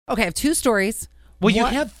Okay, I have two stories. Well, you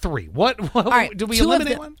had three. What All right, did we two of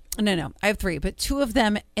eliminate them- one? No. I have three, but two of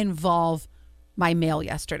them involve my mail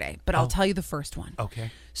yesterday. But I'll tell you the first one.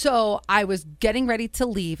 Okay. So I was getting ready to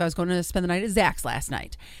leave. I was going to spend the night at Zach's last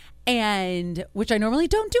night, and which I normally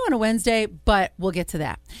don't do on a Wednesday, but we'll get to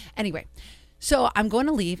that. Anyway, so I'm going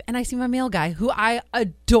to leave, and I see my mail guy, who I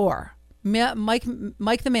adore. Mike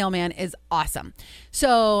the mailman is awesome.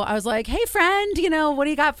 So I was like, hey, friend, what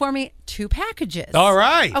do you got for me? 2 packages. All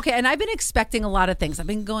right. Okay, and I've been expecting a lot of things. I've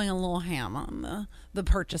been going a little ham on the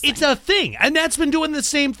purchasing. It's a thing. And that's been doing the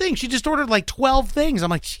same thing. She just ordered like 12 things.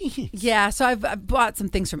 I'm like, geez. Yeah, so I've bought some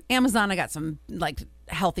things from Amazon. I got some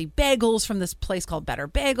healthy bagels from this place called Better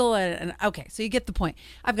Bagel. And okay, so you get the point.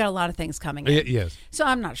 I've got a lot of things coming in. Yes. So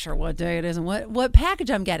I'm not sure what day it is and what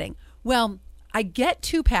package I'm getting. Well, I get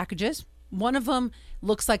 2 packages. One of them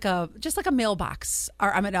looks like just like a mailbox,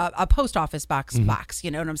 or a post office box. You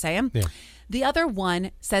know what I'm saying? Yeah. The other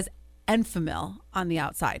one says Enfamil on the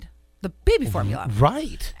outside, the baby formula.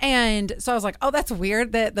 Right. And so I was like, oh, that's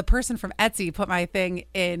weird that the person from Etsy put my thing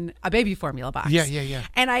in a baby formula box. Yeah.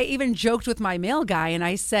 And I even joked with my mail guy, and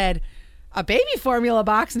I said, a baby formula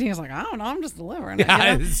box? And he was like, I don't know, I'm just delivering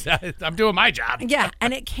it. I'm doing my job. Yeah,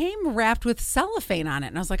 and it came wrapped with cellophane on it.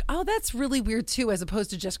 And I was like, oh, that's really weird too, as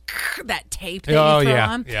opposed to just that tape that you throw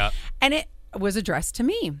on. Yeah. And it was addressed to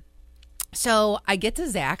me. So I get to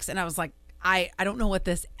Zach's, and I was like, I don't know what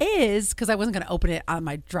this is, because I wasn't going to open it on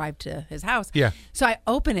my drive to his house. Yeah. So I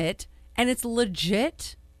open it, and it's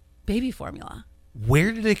legit baby formula.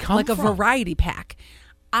 Where did it come Like from? a variety pack.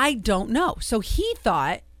 I don't know. So he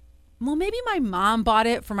thought, well, maybe my mom bought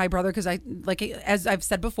it for my brother, because as I've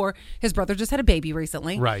said before, his brother just had a baby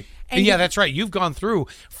recently. Right. And Yeah, that's right. You've gone through,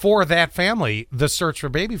 for that family, the search for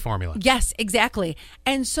baby formula. Yes, exactly.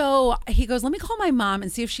 And so he goes, let me call my mom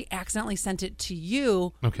and see if she accidentally sent it to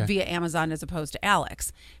you via Amazon as opposed to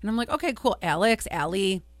Alex. And I'm like, okay, cool. Alex,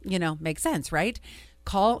 Allie, makes sense, right?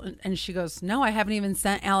 Call, and she goes, no, I haven't even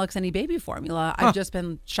sent Alex any baby formula. I've just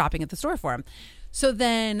been shopping at the store for him. So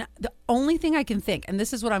then the only thing I can think, and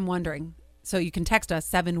this is what I'm wondering, so you can text us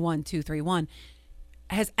 71231,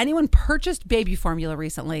 has anyone purchased baby formula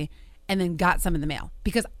recently and then got some in the mail?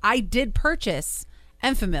 Because I did purchase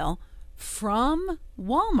Enfamil from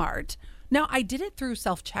Walmart. Now, I did it through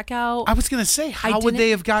self-checkout. I was going to say, how would they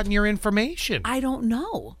have gotten your information? I don't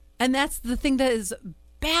know. And that's the thing that is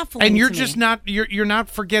baffling And you're to just me. not, you're not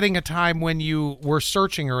forgetting a time when you were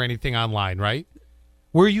searching or anything online, right?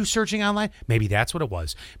 Were you searching online? Maybe that's what it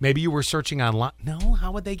was. Maybe you were searching online. No,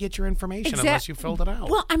 how would they get your information unless you filled it out?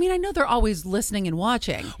 Well, I mean, I know they're always listening and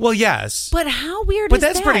watching. Well, yes. But how weird is that?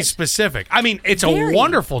 But that's pretty specific. I mean, it's a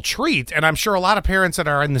wonderful treat, and I'm sure a lot of parents that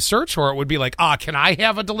are in the search for it would be like, can I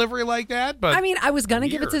have a delivery like that? But I mean, I was going to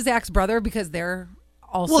give it to Zach's brother because they're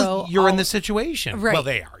also... Well, you're in the situation. Right. Well,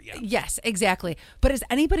 they are, yeah. Yes, exactly. But has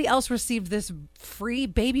anybody else received this free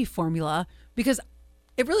baby formula? Because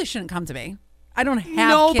it really shouldn't come to me. I don't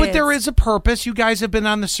have kids. But there is a purpose. You guys have been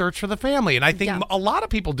on the search for the family. And I think a lot of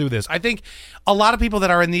people do this. I think a lot of people that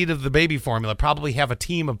are in need of the baby formula probably have a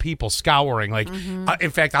team of people scouring. Like, in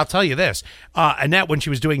fact, I'll tell you this. Annette, when she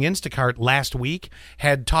was doing Instacart last week,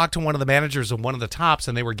 had talked to one of the managers of one of the Tops,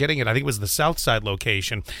 and they were getting it. I think it was the Southside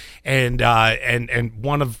location. And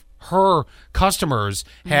one of her customers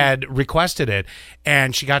had requested it,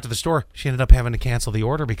 and she got to the store. She ended up having to cancel the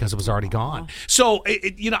order because it was already gone. So,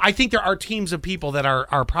 I think there are teams of people that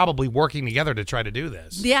are probably working together to try to do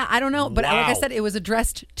this. Yeah, I don't know. But like I said, it was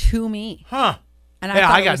addressed to me. Huh. And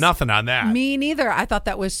I got nothing on that. Me neither. I thought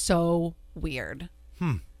that was so weird.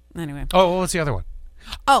 Anyway. Oh, what's the other one?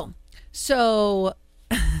 Oh, so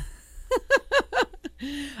I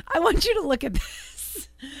want you to look at this.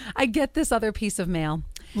 I get this other piece of mail.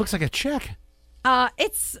 Looks like a check.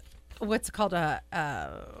 It's what's called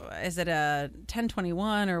is it a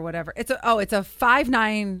 1021 or whatever? It's a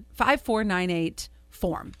 5498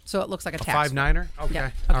 form. So it looks like a tax. 5-9er? Okay.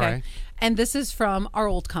 Yeah. All Okay. right. And this is from our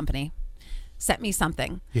old company. Sent me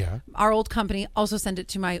something. Yeah. Our old company also sent it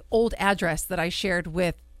to my old address that I shared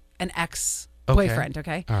with an ex-boyfriend.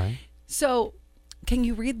 Okay. All right. So can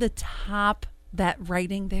you read the top, that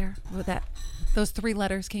writing there? With those 3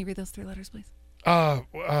 letters. Can you read those 3 letters, please? All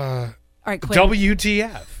right, quick.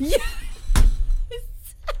 WTF. Yes.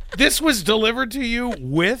 This was delivered to you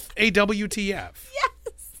with a WTF.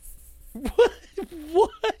 Yes. What?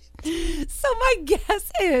 So my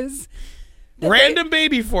guess is Random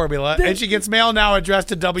baby formula, and she gets mail now addressed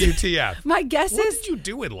to WTF. My guess what is... did you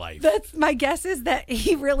do in life? My guess is that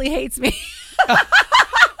he really hates me.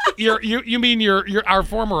 You mean your our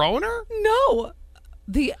former owner? No.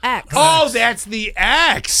 the ex. Oh, that's the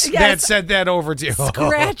ex that said that over to you.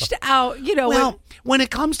 Scratched out, Well, when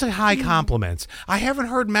it comes to high compliments, I haven't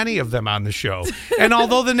heard many of them on the show. And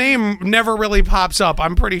although the name never really pops up,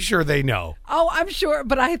 I'm pretty sure they know. Oh, I'm sure.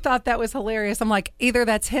 But I thought that was hilarious. I'm like, either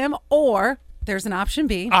that's him or there's an option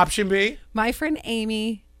B. Option B? My friend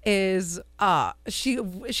Amy is,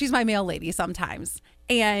 she's my mail lady sometimes.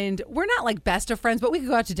 And we're not like best of friends, but we could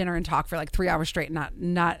go out to dinner and talk for like 3 hours straight and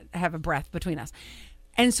not have a breath between us.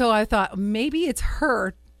 And so I thought maybe it's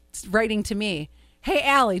her writing to me, "Hey,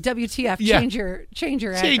 Allie, WTF, change your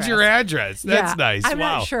address." Change your address. That's nice. I'm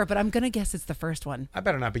not sure, but I'm going to guess it's the first one. I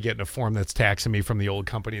better not be getting a form that's taxing me from the old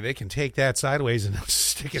company. They can take that sideways and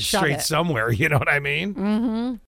stick it straight somewhere. You know what I mean? Mm-hmm.